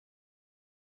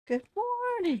Good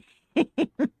morning.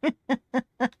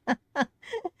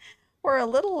 We're a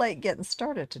little late getting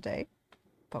started today,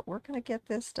 but we're going to get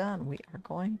this done. We are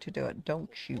going to do it. Don't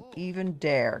you even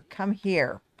dare. Come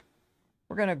here.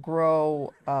 We're going to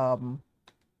grow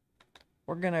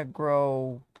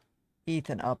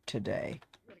Ethan up today.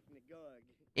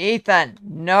 Ethan,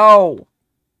 no.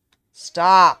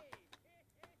 Stop.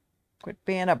 Quit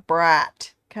being a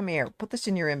brat. Come here. Put this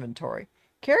in your inventory.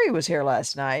 Carrie was here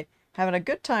last night, having a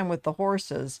good time with the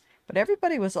horses, but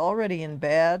everybody was already in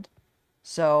bed,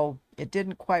 so it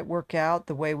didn't quite work out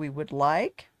the way we would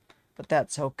like, but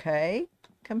that's okay.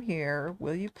 Come here.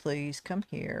 Will you please come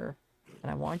here?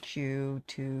 And I want you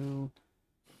to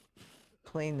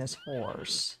clean this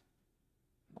horse.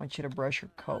 I want you to brush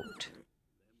your coat.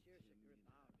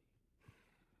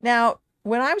 Now,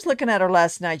 when I was looking at her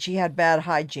last night, she had bad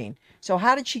hygiene. So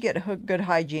how did she get good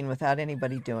hygiene without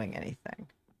anybody doing anything?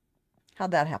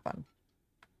 How'd that happen?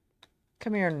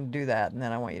 Come here and do that, and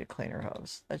then I want you to clean her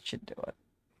hose. That should do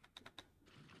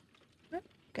it.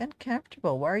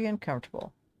 Uncomfortable. Why are you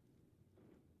uncomfortable?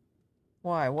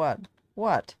 Why? What?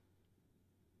 What?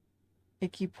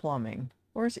 Icky plumbing.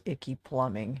 Where's icky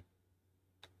plumbing?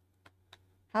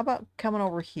 How about coming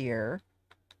over here?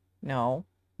 No.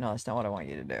 No, that's not what I want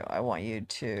you to do. I want you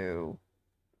to...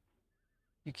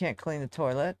 You can't clean the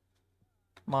toilet?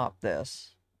 Mop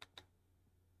this.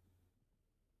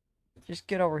 Just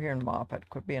get over here and mop it.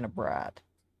 Quit being a brat.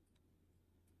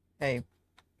 Hey,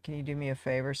 can you do me a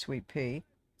favor, sweet pea?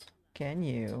 Can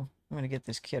you? I'm going to get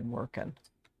this kid working.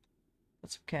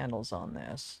 Put some candles on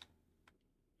this.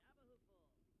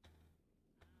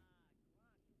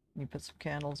 Can you put some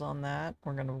candles on that?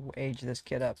 We're going to age this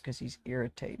kid up because he's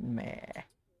irritating me.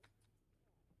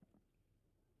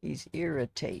 He's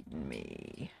irritating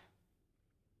me.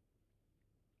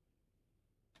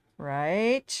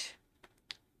 Right?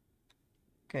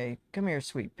 Okay, come here,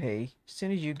 sweet pea. As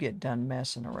soon as you get done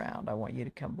messing around, I want you to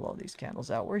come blow these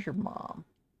candles out. Where's your mom?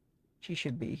 She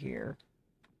should be here.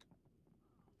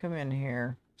 Come in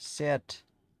here. Sit.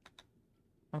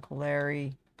 Uncle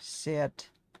Larry, sit.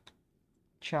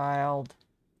 Child.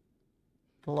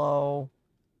 Blow.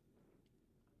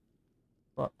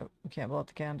 You can't blow out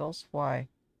the candles? Why?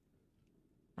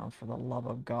 Oh, for the love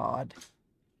of God.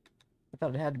 I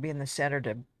thought it had to be in the center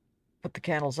to put the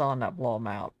candles on, not blow them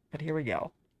out. But here we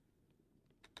go.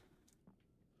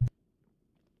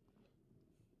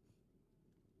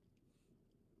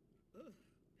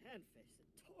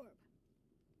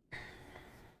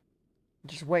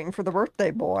 Just waiting for the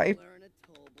birthday boy.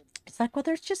 It's like, well,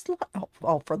 there's just...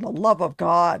 Oh, for the love of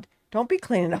God. Don't be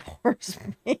cleaning up horse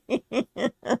meat. He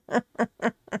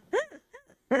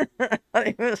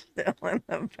was still in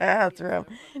the bathroom.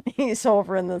 He's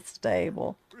over in the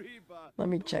stable. Let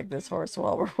me check this horse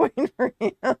while we're waiting for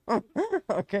him.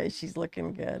 Okay, she's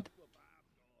looking good.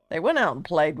 They went out and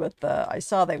played with the... I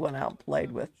saw they went out and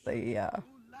played with the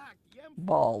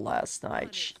ball last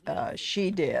night.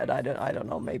 She did. I don't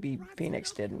know. Maybe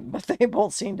Phoenix didn't, but they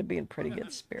both seemed to be in pretty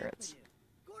good spirits.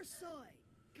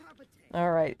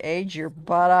 All right, age your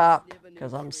butt up,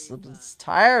 because I'm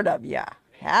tired of ya.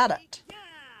 Had it.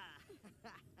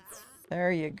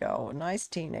 There you go. A nice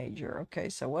teenager. Okay,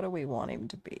 so what do we want him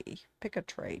to be? Pick a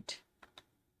trait.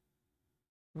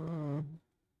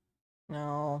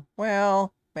 No.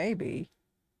 Well, maybe.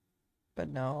 But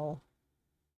no.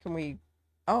 Can we...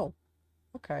 Oh,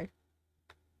 okay.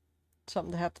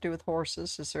 Something to have to do with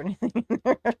horses. Is there anything in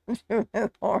there to do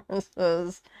with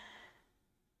horses?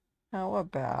 How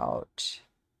about...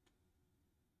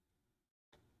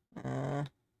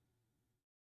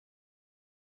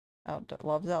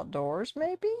 loves outdoors,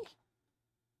 maybe?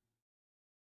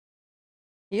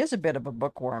 He is a bit of a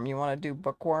bookworm. You want to do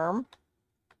bookworm?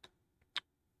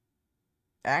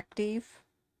 Active?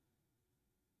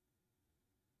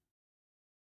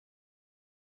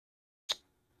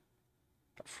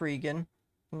 Freegan?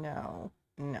 No.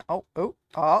 No. Oh,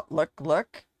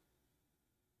 look.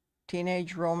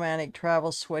 Teenage romantic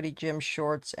travel, sweaty gym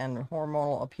shorts, and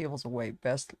hormonal upheavals await.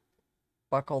 Best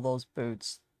buckle those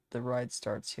boots. The ride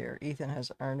starts here. Ethan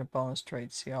has earned a bonus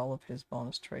trait. See all of his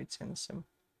bonus traits in the sim.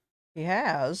 He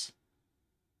has.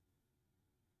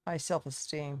 High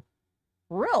self-esteem.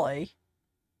 Really?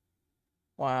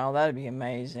 Wow, that'd be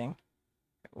amazing.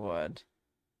 It would.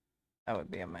 That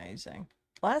would be amazing.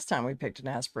 Last time we picked an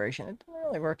aspiration, it didn't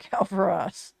really work out for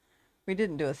us. We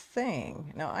didn't do a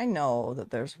thing. Now, I know that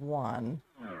there's one.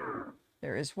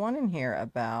 There is one in here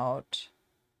about...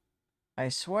 I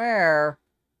swear...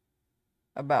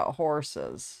 about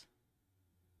horses.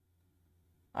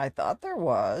 I thought there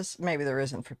was. Maybe there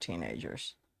isn't for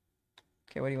teenagers.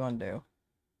 Okay, what do you want to do?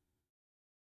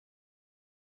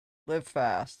 Live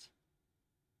fast.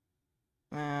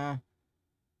 Uh.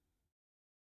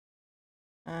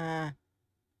 Uh.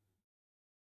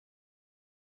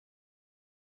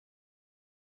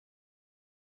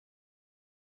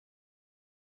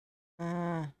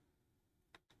 Uh.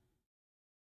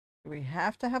 Do we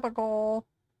have to have a goal?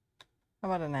 How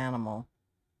about an animal?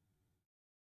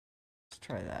 Let's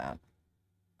try that.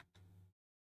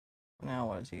 Now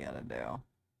what does he gotta do?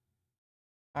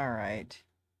 Alright.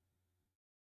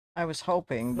 I was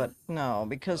hoping, but no,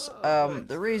 because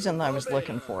the reason I was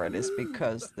looking for it is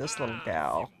because this little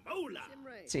gal,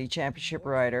 see, championship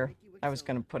rider, I was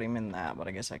gonna put him in that, but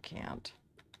I guess I can't.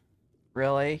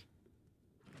 Really?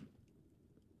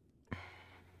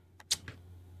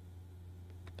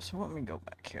 So let me go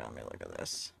back here. Let me look at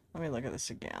this. Let me look at this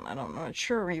again. I'm not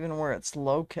sure even where it's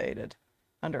located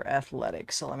under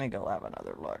athletics, so let me go have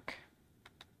another look.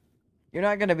 You're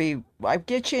not gonna be... I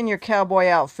get you in your cowboy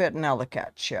outfit and I'll look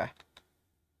at you.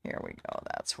 Here we go.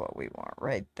 That's what we want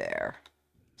right there.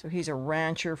 So he's a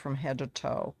rancher from head to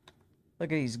toe.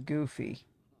 Look at he's goofy.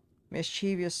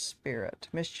 Mischievous spirit.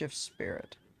 Mischief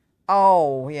spirit.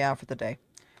 Oh, yeah, for the day.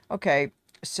 Okay,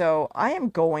 so I am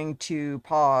going to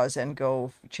pause and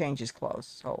go change his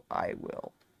clothes. So I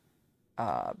will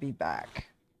be back.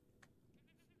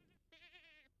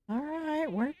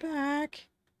 Alright, we're back.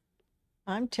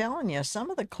 I'm telling you,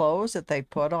 some of the clothes that they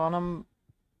put on him,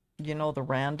 you know, the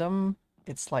random,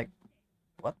 it's like,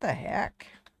 what the heck?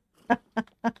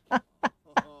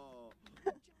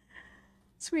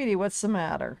 Sweetie, what's the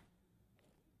matter?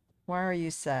 Why are you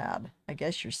sad? I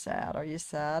guess you're sad. Are you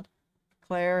sad?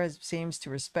 Claire seems to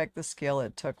respect the skill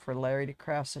it took for Larry to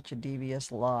craft such a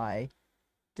devious lie.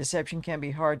 Deception can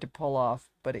be hard to pull off,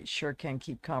 but it sure can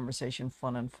keep conversation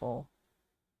fun and full.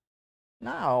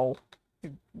 No.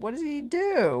 What does he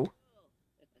do?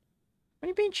 What do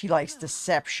you mean she likes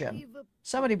deception?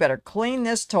 Somebody better clean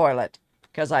this toilet,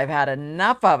 because I've had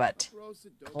enough of it.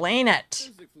 Clean it.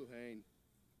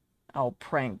 Oh,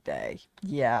 prank day.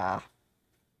 Yeah.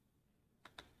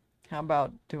 How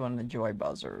about doing the joy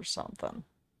buzzer or something?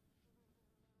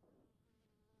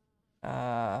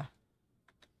 Can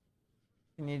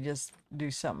you just do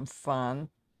something fun?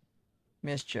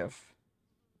 Mischief.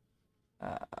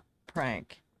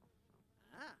 Prank.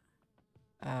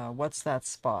 What's that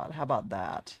spot? How about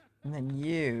that? And then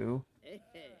you...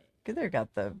 They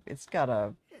got the... It's got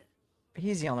a...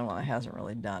 He's the only one that hasn't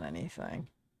really done anything.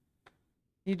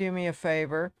 You do me a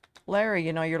favor? Larry,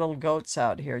 you know your little goat's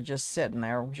out here just sitting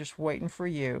there, just waiting for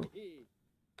you.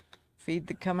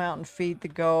 Come out and feed the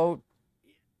goat.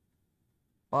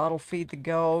 Bottle feed the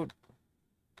goat.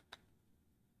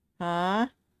 Huh?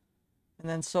 And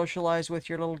then socialize with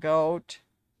your little goat.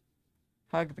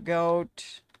 Hug the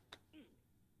goat.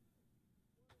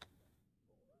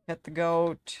 Pet the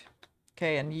goat.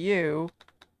 Okay, and you,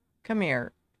 come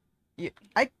here.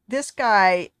 This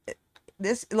guy,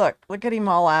 look at him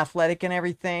all athletic and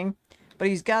everything, but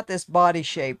he's got this body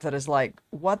shape that is like,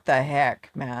 what the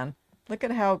heck, man? Look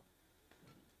at how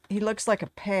he looks like a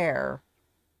pear.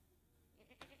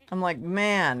 I'm like,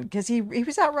 man, because he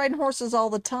was out riding horses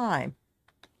all the time.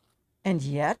 And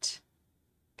yet,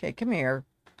 okay, come here.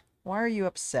 Why are you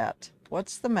upset?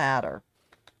 What's the matter?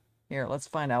 Here, let's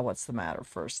find out what's the matter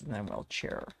first, and then we'll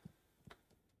cheer.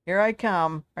 Here I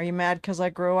come. Are you mad because I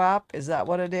grew up? Is that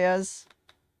what it is?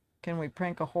 Can we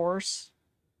prank a horse?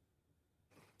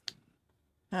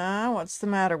 Huh? What's the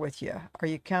matter with you? Are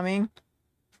you coming?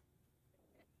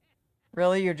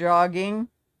 Really? You're jogging?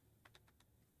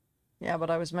 Yeah, but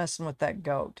I was messing with that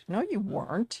goat. No, you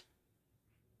weren't.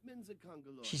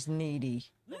 She's needy.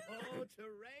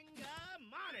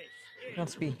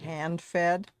 Wants to be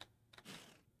hand-fed?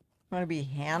 Want to be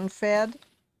hand-fed?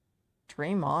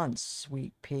 Dream on,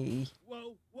 sweet pea.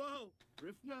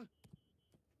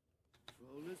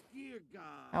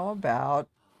 How about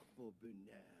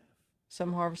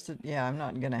some harvested... Yeah, I'm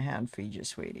not going to hand-feed you,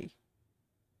 sweetie.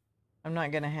 I'm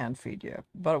not going to hand-feed you.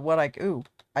 But what I... Ooh,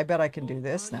 I bet I can do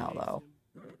this now, though.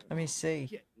 Let me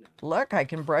see. Look, I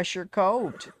can brush your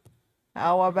coat.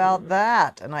 How about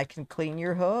that? And I can clean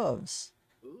your hooves.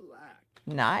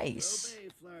 Nice.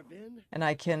 And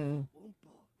I can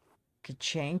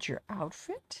change your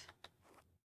outfit?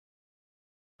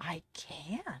 I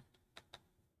can.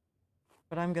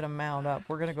 But I'm going to mount up.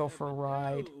 We're going to go for a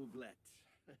ride.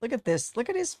 Look at this. Look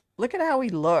at how he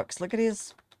looks. Look at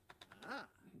his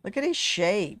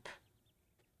shape.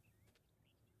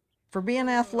 For being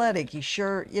athletic, he's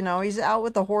sure, you know, he's out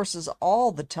with the horses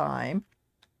all the time.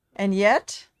 And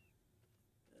yet,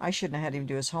 I shouldn't have had him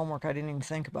do his homework. I didn't even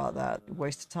think about that.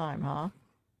 Waste of time, huh?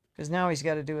 Because now he's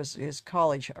got to do his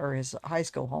college or his high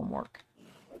school homework.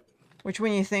 Which,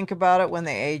 when you think about it, when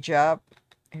they age up,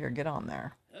 here, get on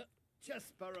there.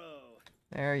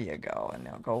 There you go. And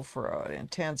now go for an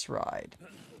intense ride.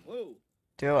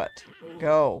 Do it.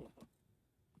 Go.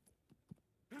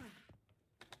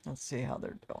 Let's see how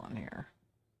they're doing here.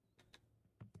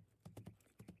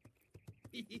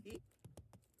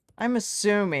 I'm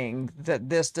assuming that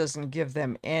this doesn't give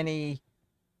them any...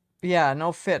 Yeah,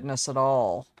 no fitness at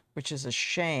all, which is a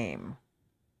shame.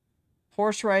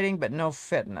 Horse riding, but no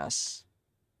fitness.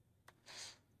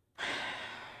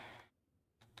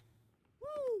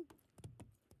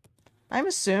 I'm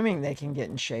assuming they can get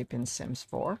in shape in Sims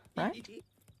 4, right?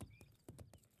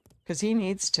 Because he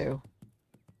needs to.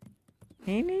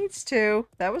 He needs to.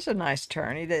 That was a nice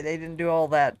turn. They didn't do all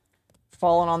that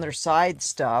falling on their side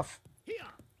stuff.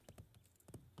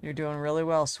 You're doing really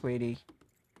well, sweetie.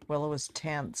 Willow is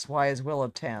tense. Why is Willow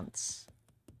tense?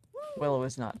 Willow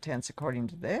is not tense according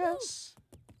to this.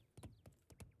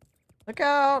 Look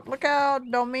out! Look out!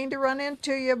 Don't mean to run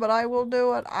into you, but I will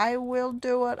do it. I will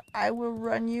do it. I will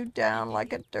run you down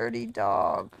like a dirty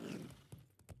dog.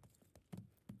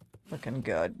 Looking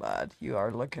good, bud. You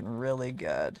are looking really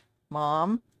good.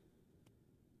 Mom?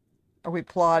 Are we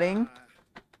plotting?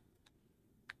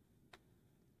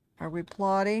 Are we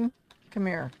plotting? Come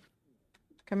here.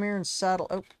 Come here and saddle.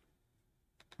 Oh.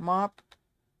 Mop.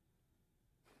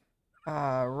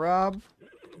 Rub.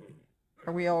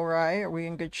 Are we alright? Are we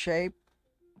in good shape?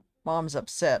 Mom's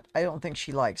upset. I don't think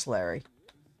she likes Larry.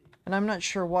 And I'm not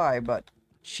sure why, but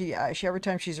she every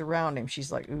time she's around him,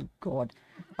 she's like, "Ooh, God,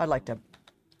 I'd like to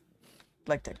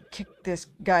kick this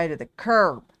guy to the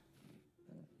curb."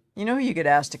 You know who you could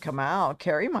ask to come out?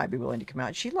 Carrie might be willing to come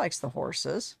out. She likes the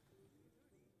horses.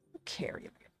 Carrie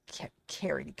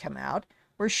to come out.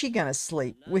 Where's she gonna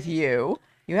sleep? With you?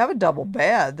 You have a double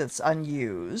bed that's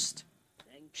unused.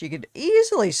 She could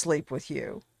easily sleep with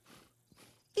you.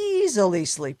 Easily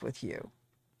sleep with you.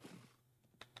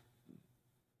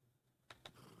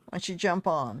 Why don't you jump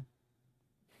on?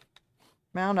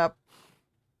 Mount up.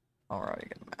 Alright, you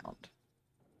can mount.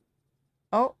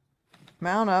 Oh,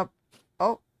 mount up.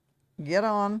 Oh, get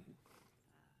on.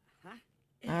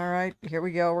 Alright, here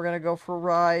we go. We're going to go for a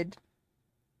ride.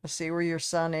 Let's see where your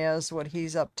son is, what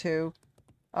he's up to.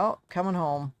 Oh, coming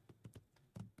home.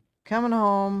 Coming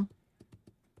home.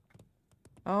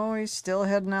 Oh, he's still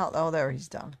heading out. Oh, there, he's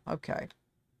done. Okay.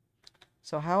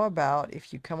 So how about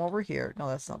if you come over here. No,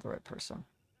 that's not the right person.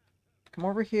 Come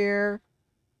over here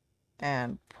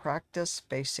and practice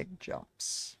basic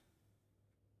jumps.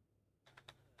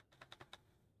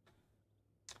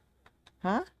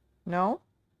 Huh? No?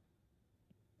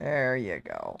 There you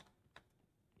go.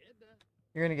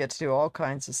 You're going to get to do all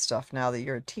kinds of stuff now that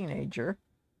you're a teenager.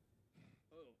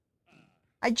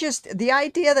 The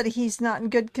idea that he's not in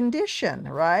good condition,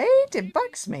 right? It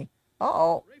bugs me.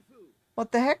 Uh-oh.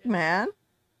 What the heck, man?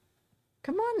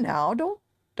 Come on now.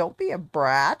 Don't be a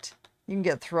brat. You can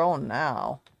get thrown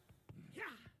now.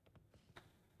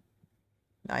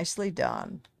 Nicely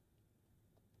done.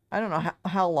 I don't know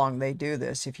how long they do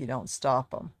this if you don't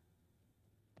stop them.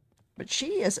 But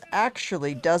she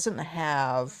actually doesn't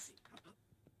have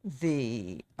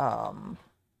the,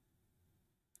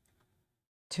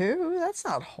 2? That's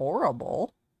not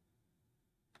horrible.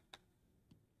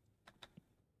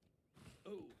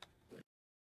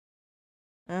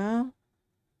 Not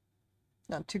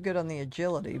too good on the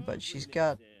agility, but she's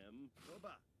got...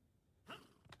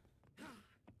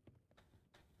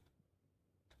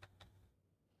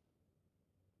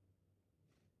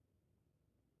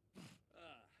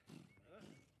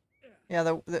 Yeah,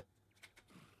 the...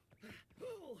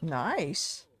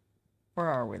 Nice. Where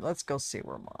are we? Let's go see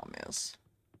where Mom is.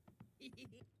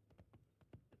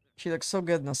 She looks so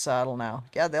good in the saddle now.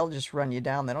 Yeah, they'll just run you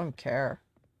down. They don't care.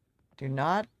 Do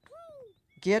not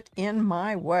get in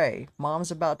my way.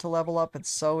 Mom's about to level up, and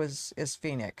so is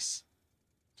Phoenix.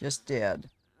 Just did.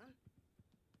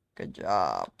 Good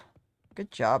job.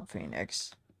 Good job,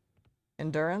 Phoenix.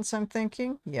 Endurance, I'm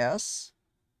thinking? Yes.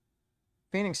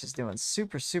 Phoenix is doing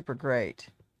super, super great.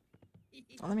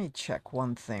 Let me check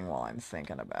one thing while I'm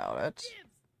thinking about it.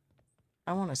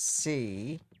 I want to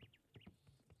see...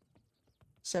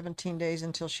 17 days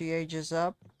until she ages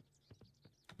up.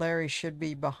 Larry should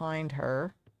be behind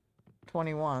her.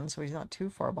 21, so he's not too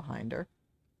far behind her.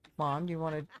 Mom, do you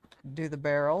want to do the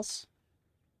barrels?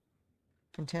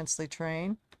 Intensely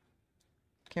train.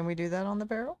 Can we do that on the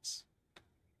barrels?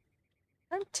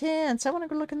 I'm tense. I want to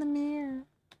go look in the mirror.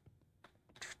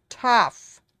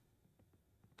 Tough.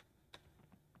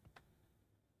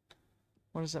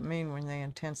 What does it mean when they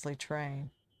intensely train?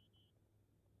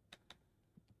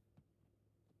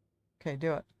 Okay,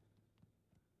 do it.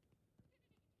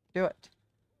 Do it.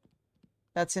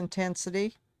 That's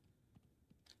intensity.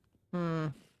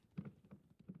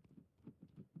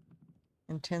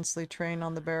 Intensely trained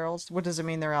on the barrels. What does it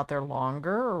mean, they're out there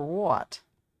longer or what?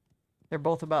 They're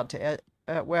both about to,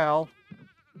 well,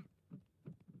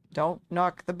 don't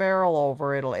knock the barrel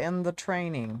over. It'll end the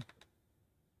training.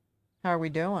 How are we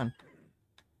doing?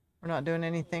 We're not doing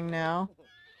anything now?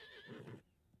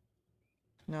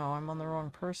 No, I'm on the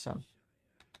wrong person.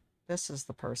 This is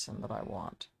the person that I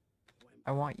want.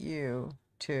 I want you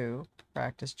to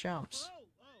practice jumps.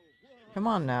 Come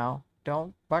on now.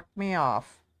 Don't buck me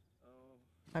off.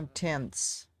 I'm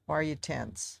tense. Why are you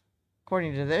tense?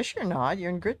 According to this, you're not.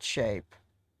 You're in good shape.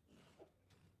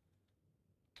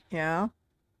 Yeah?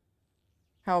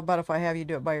 How about if I have you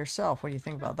do it by yourself? What do you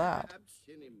think about that?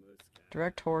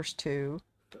 Direct horse to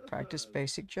practice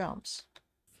basic jumps.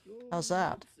 How's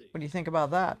that? What do you think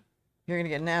about that? You're going to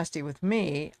get nasty with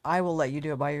me. I will let you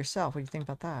do it by yourself. What do you think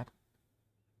about that?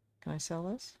 Can I sell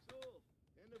this?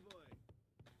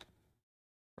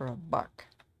 For $1.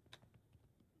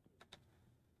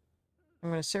 I'm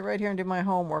going to sit right here and do my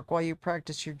homework while you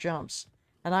practice your jumps.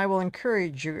 And I will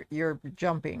encourage your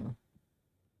jumping.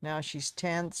 Now she's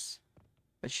tense,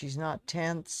 but she's not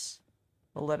tense.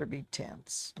 We'll let her be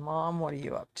tense. Mom, what are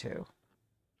you up to?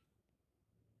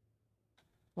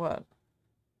 What?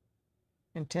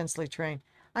 Intensely trained.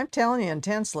 I'm telling you,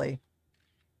 intensely.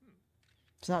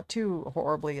 It's not too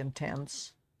horribly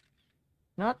intense.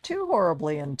 Not too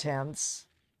horribly intense.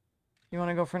 You want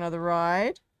to go for another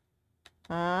ride?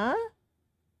 Huh?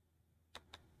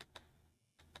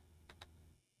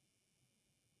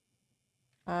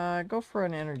 Go for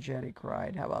an energetic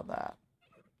ride. How about that?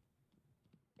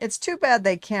 It's too bad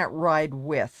they can't ride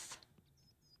with,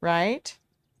 right?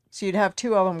 So you'd have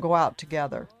two of them go out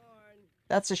together.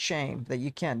 That's a shame that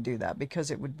you can't do that because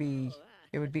it would be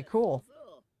cool.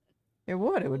 It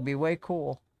would be way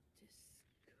cool.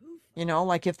 You know,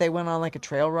 like if they went on like a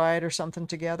trail ride or something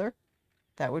together,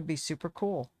 that would be super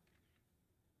cool.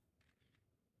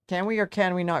 Can we or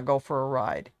can we not go for a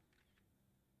ride?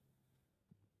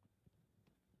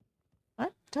 I'm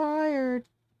tired.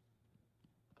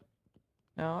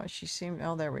 No, she seemed,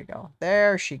 oh, there we go.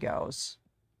 There she goes.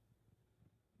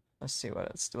 Let's see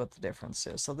what the difference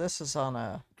is. So this is on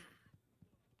a,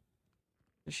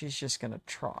 she's just going to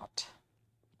trot.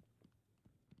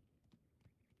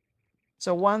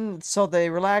 So the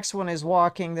relaxed one is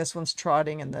walking, this one's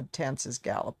trotting, and the tense is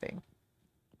galloping.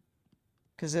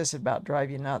 Because this would about drive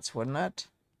you nuts, wouldn't it?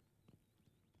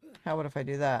 How about if I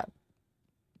do that?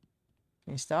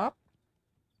 Can you stop?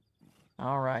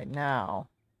 All right, now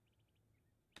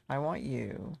I want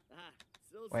you,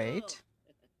 wait,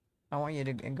 I want you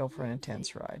to go for an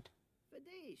intense ride.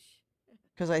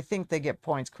 Because I think they get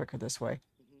points quicker this way.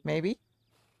 Maybe?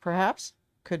 Perhaps?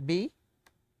 Could be?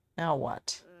 Now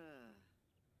what?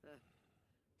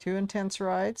 2 intense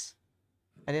rides?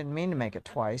 I didn't mean to make it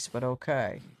twice, but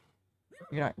okay.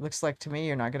 You're not, looks like to me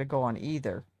you're not going to go on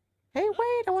either. Hey,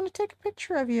 wait, I want to take a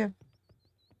picture of you.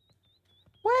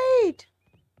 Wait!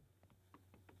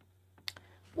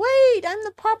 Wait, I'm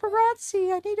the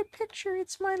paparazzi. I need a picture.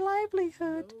 It's my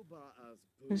livelihood.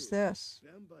 Who's this?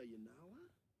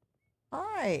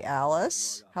 Hi,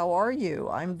 Alice. How are you?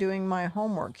 I'm doing my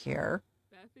homework here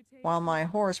while my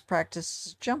horse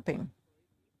practices jumping.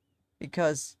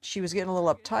 Because she was getting a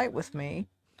little uptight with me.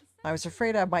 I was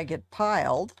afraid I might get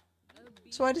piled.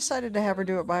 So I decided to have her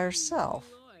do it by herself.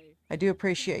 I do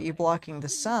appreciate you blocking the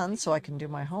sun so I can do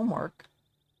my homework.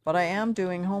 But I am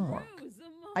doing homework.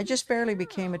 I just barely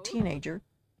became a teenager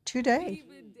today.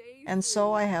 And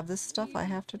so I have this stuff I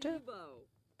have to do.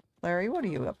 Larry, what are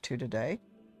you up to today?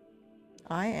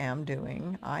 I am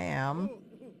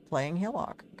playing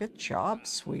Hillock. Good job,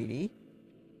 sweetie.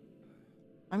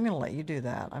 I'm going to let you do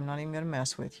that. I'm not even going to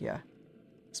mess with you.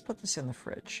 Let's put this in the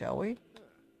fridge, shall we?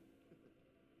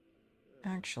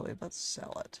 Actually, let's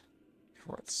sell it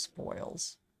before it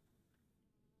spoils.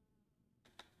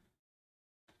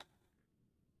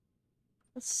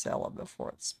 Let's sell it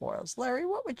before it spoils. Larry,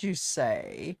 what would you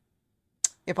say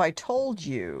if I told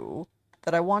you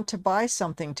that I want to buy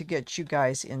something to get you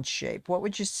guys in shape? What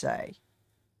would you say?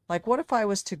 Like, what if I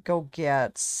was to go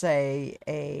get, say,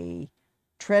 a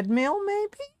treadmill,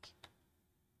 maybe?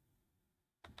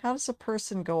 How does a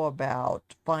person go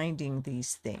about finding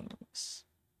these things?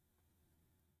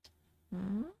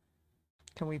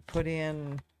 Can we put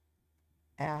in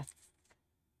athletic?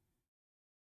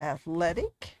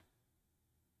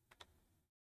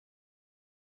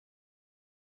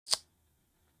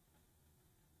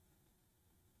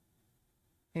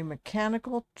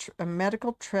 A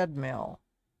medical treadmill.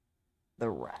 The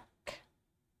rack.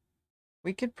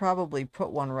 We could probably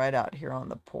put one right out here on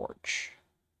the porch.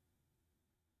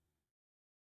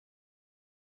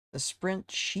 The Sprint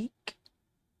Chic.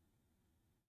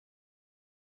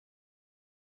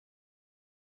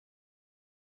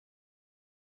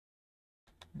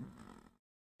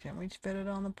 Can we fit it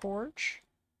on the porch?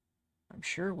 I'm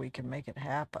sure we can make it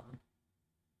happen.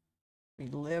 We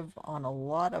live on a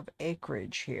lot of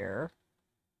acreage here.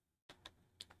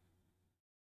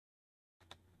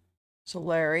 So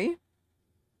Larry,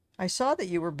 I saw that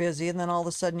you were busy and then all of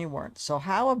a sudden you weren't. So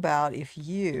how about if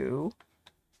you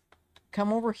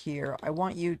come over here? I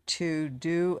want you to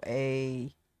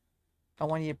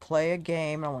play a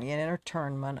game. I want you to enter a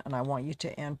tournament, and I want you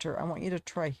to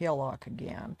try Hillock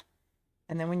again.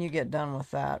 And then when you get done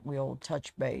with that, we'll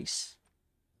touch base.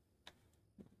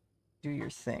 Do your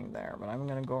thing there, but I'm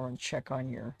going to go over and check on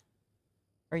your...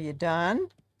 Are you done?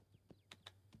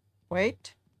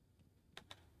 Wait.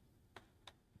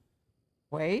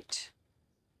 Wait.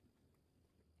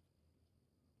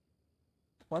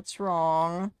 What's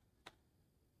wrong?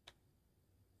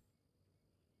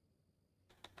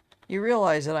 You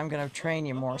realize that I'm going to train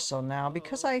you more so now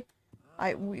because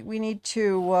we need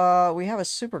to, we have a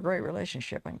super great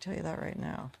relationship. I can tell you that right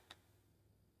now.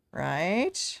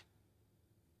 Right?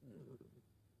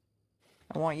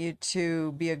 I want you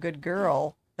to be a good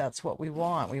girl. That's what we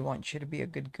want. We want you to be a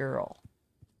good girl.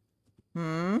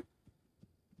 Hmm?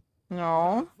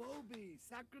 No.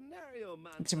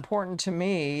 It's important to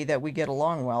me that we get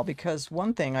along well because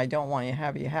one thing I don't want to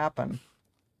have you happen.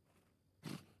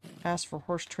 Ask for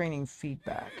horse training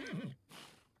feedback.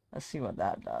 Let's see what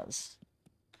that does.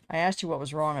 I asked you what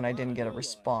was wrong and I didn't get a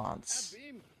response.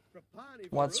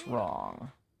 What's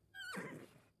wrong?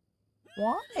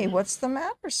 Why? What's the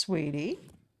matter, sweetie?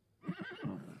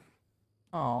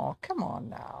 Oh, come on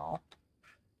now.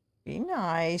 Be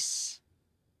nice.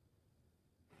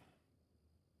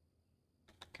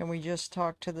 Can we just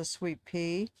talk to the sweet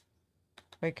pea?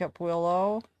 Wake up,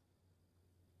 Willow.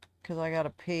 Because I gotta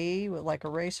pee with like a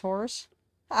racehorse.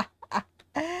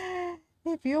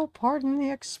 If you'll pardon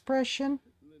the expression.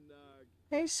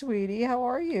 Hey, sweetie, how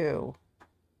are you?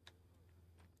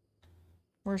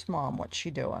 Where's Mom? What's she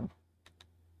doing?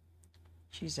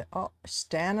 She's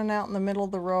standing out in the middle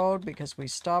of the road because we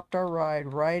stopped our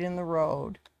ride right in the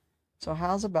road. So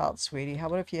how's about, sweetie? How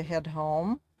about if you head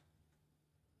home?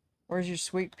 Where's your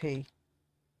sweet pea?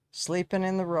 Sleeping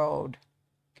in the road.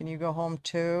 Can you go home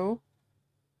too?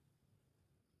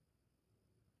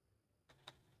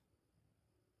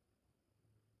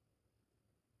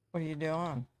 What are you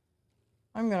doing?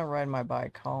 I'm gonna ride my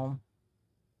bike home.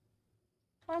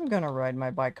 I'm gonna ride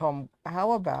my bike home.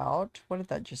 How about, what did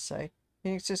that just say?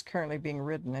 Phoenix is currently being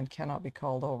ridden and cannot be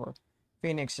called over.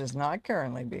 Phoenix is not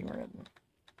currently being ridden.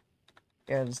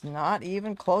 It is not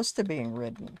even close to being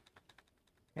ridden.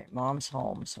 Okay, Mom's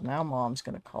home, so now Mom's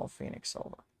gonna call Phoenix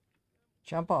over.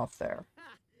 Jump off there.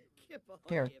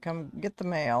 Here, come get the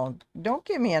mail. Don't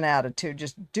give me an attitude.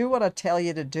 Just do what I tell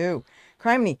you to do.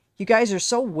 Criminy, you guys are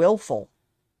so willful.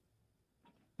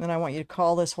 Then I want you to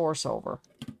call this horse over.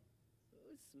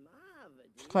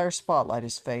 Claire's spotlight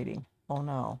is fading. Oh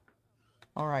no.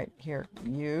 All right, here.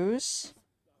 Use.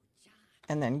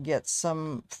 And then get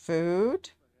some food.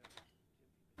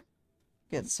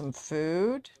 Get some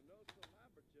food.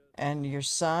 And your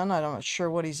son, I'm not sure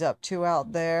what he's up to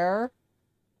out there.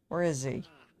 Where is he?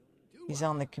 He's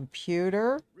on the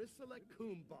computer.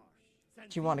 Do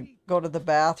you want to go to the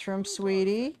bathroom,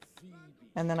 sweetie?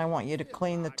 And then I want you to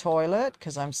clean the toilet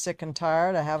because I'm sick and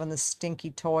tired of having this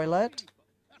stinky toilet.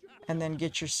 And then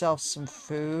get yourself some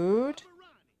food.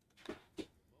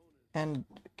 And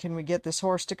can we get this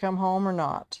horse to come home or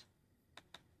not?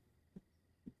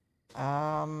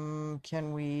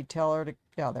 Can we tell her to...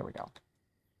 Yeah, there we go.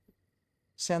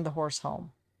 Send the horse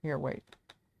home. Here, wait.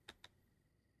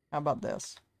 How about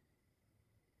this?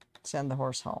 Send the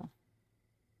horse home.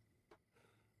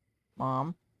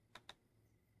 Mom?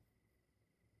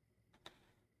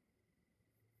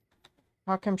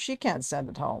 How come she can't send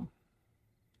it home?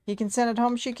 He can send it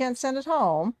home, she can't send it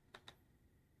home?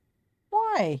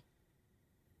 Why?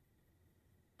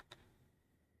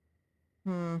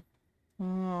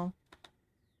 No.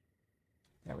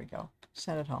 There we go.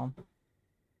 Send it home.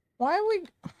 Why are we...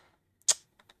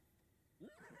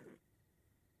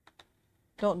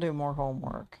 Don't do more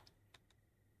homework.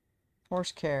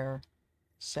 Horse care.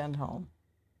 Send home.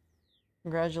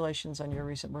 Congratulations on your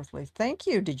recent birthday. Thank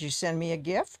you. Did you send me a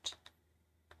gift?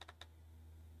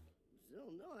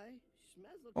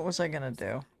 What was I going to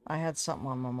do? I had something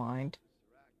on my mind.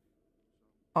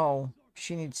 Oh,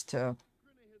 she needs to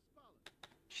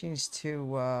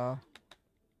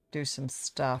do some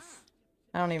stuff.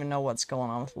 I don't even know what's going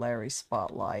on with Larry's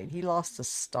spotlight. He lost a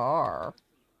star.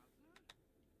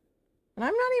 And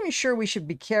I'm not even sure we should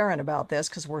be caring about this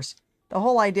because the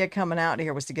whole idea coming out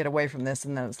here was to get away from this,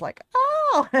 and then it's like,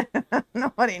 oh,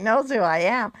 nobody knows who I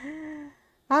am.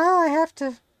 Oh, I have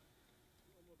to.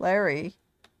 Larry.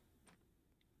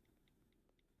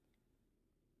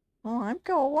 Oh, I'm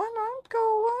going.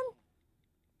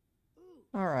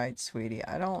 All right, sweetie.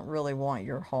 I don't really want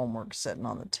your homework sitting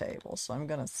on the table, so I'm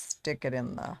going to stick it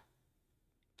in the...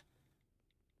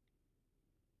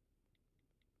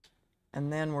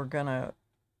 And then we're going to...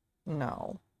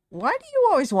 No. Why do you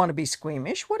always want to be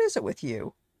squeamish? What is it with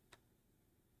you?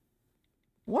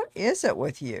 What is it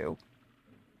with you?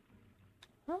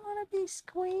 I want to be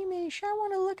squeamish. I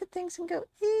want to look at things and go,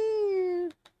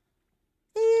 ew.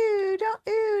 Ew,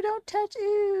 don't touch,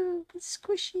 ew. It's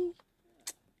squishy.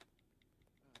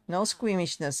 No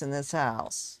squeamishness in this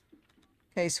house.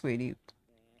 Okay, sweetie.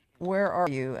 Where are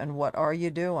you and what are you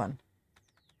doing?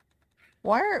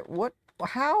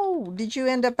 How did you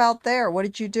end up out there? What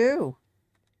did you do?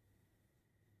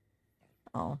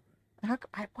 Oh.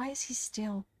 Why is she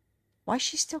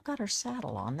still got her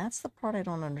saddle on? That's the part I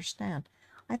don't understand.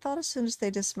 I thought as soon as they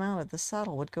dismounted, the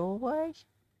saddle would go away.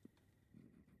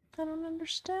 I don't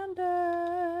understand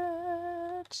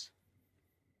it.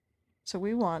 So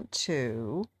we want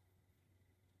to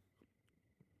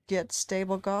get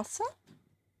stable gossip,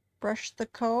 brush the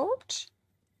coat,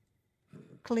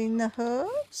 clean the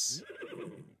hooves.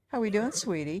 How we doing,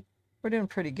 sweetie? We're doing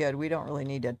pretty good. We don't really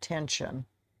need attention.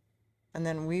 And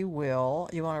then we will,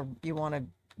 you want to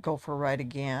go for a ride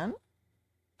again?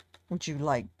 Would you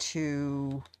like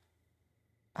to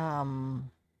plan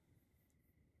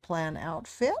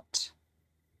outfit?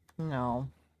 No.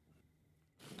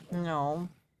 No.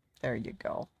 There you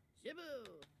go.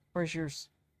 Where's yours?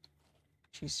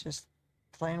 She's just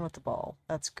playing with the ball.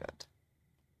 That's good.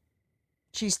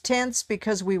 She's tense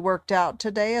because we worked out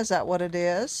today. Is that what it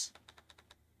is?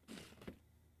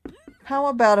 How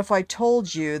about if I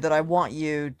told you that I want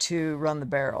you to run the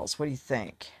barrels? What do you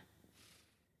think?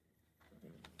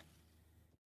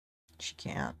 She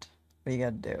can't. What do you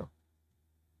got to do?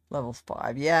 Level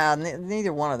 5. Yeah,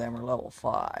 neither one of them are level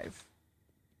 5.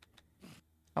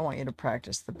 I want you to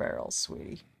practice the barrels,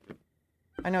 sweetie.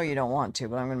 I know you don't want to,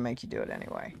 but I'm going to make you do it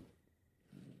anyway.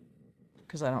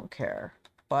 Because I don't care.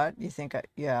 But you think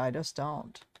yeah, I just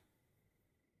don't.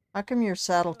 How come your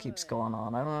saddle keeps going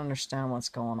on? I don't understand what's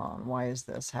going on. Why is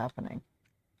this happening?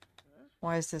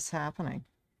 Why is this happening?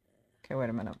 Okay, wait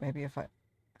a minute. Maybe if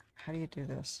how do you do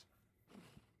this?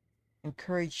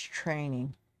 Encourage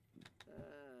training.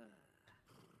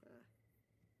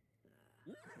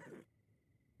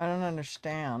 I don't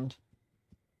understand.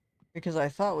 Because I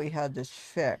thought we had this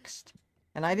fixed.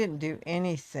 And I didn't do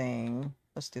anything.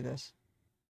 Let's do this.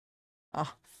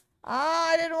 Oh.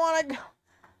 I didn't want to go.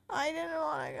 I didn't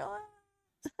want to go.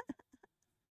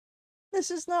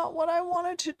 This is not what I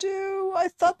wanted to do. I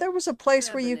thought there was a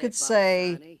place where you could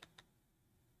say...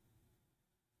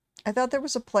 I thought there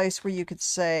was a place where you could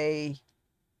say...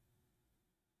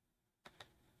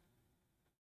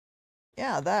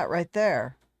 Yeah, that right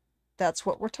there. That's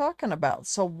what we're talking about.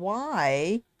 So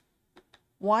why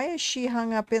is she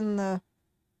hung up in the...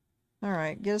 All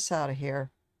right, get us out of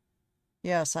here.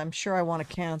 Yes, I'm sure I want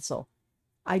to cancel.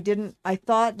 I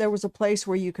thought there was a place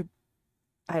where you could...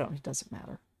 it doesn't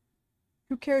matter.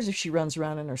 Who cares if she runs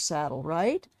around in her saddle,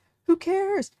 right? Who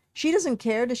cares? She doesn't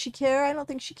care. Does she care? I don't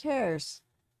think she cares.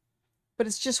 But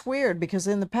it's just weird because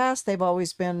in the past they've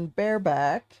always been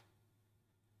bareback.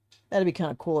 That'd be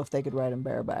kind of cool if they could ride them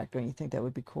bareback. Don't you think that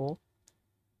would be cool?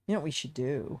 You know what we should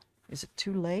do? Is it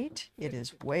too late? It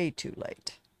is way too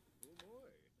late.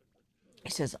 He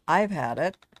says, I've had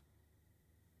it.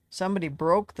 Somebody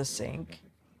broke the sink.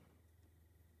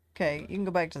 Okay, you can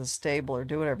go back to the stable or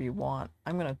do whatever you want.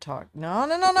 I'm going to talk. No,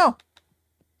 no, no, no.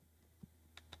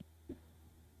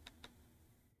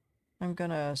 I'm going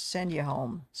to send you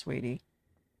home, sweetie.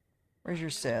 Where's your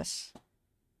sis?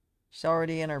 She's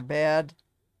already in her bed.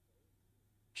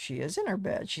 She is in her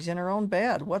bed. She's in her own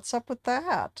bed. What's up with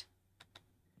that?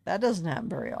 That doesn't happen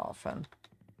very often.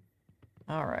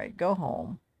 All right, go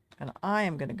home. And I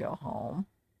am going to go home.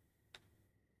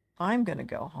 I'm going to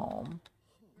go home.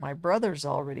 My brother's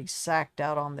already sacked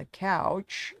out on the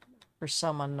couch for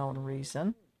some unknown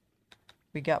reason.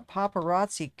 We got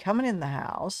paparazzi coming in the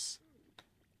house.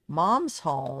 Mom's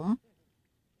home.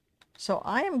 So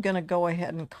I am going to go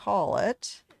ahead and call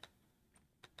it.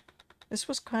 This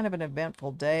was kind of an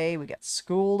eventful day. We got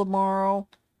school tomorrow.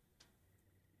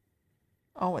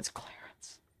 Oh, it's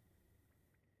Clarence.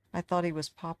 I thought he was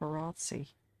paparazzi.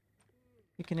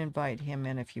 You can invite him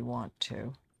in if you want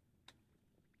to.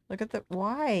 Look at the...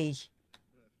 Why?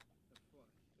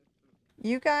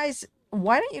 You guys...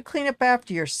 Why don't you clean up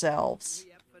after yourselves?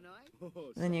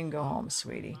 Then you can go home,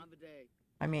 sweetie.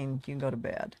 I mean, you can go to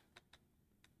bed.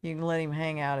 You can let him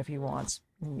hang out if he wants,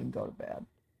 and you can go to bed.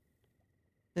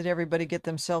 Did everybody get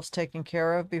themselves taken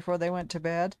care of before they went to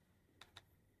bed?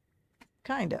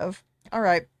 Kind of. All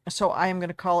right, so I am going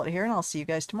to call it here, and I'll see you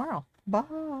guys tomorrow. Bye.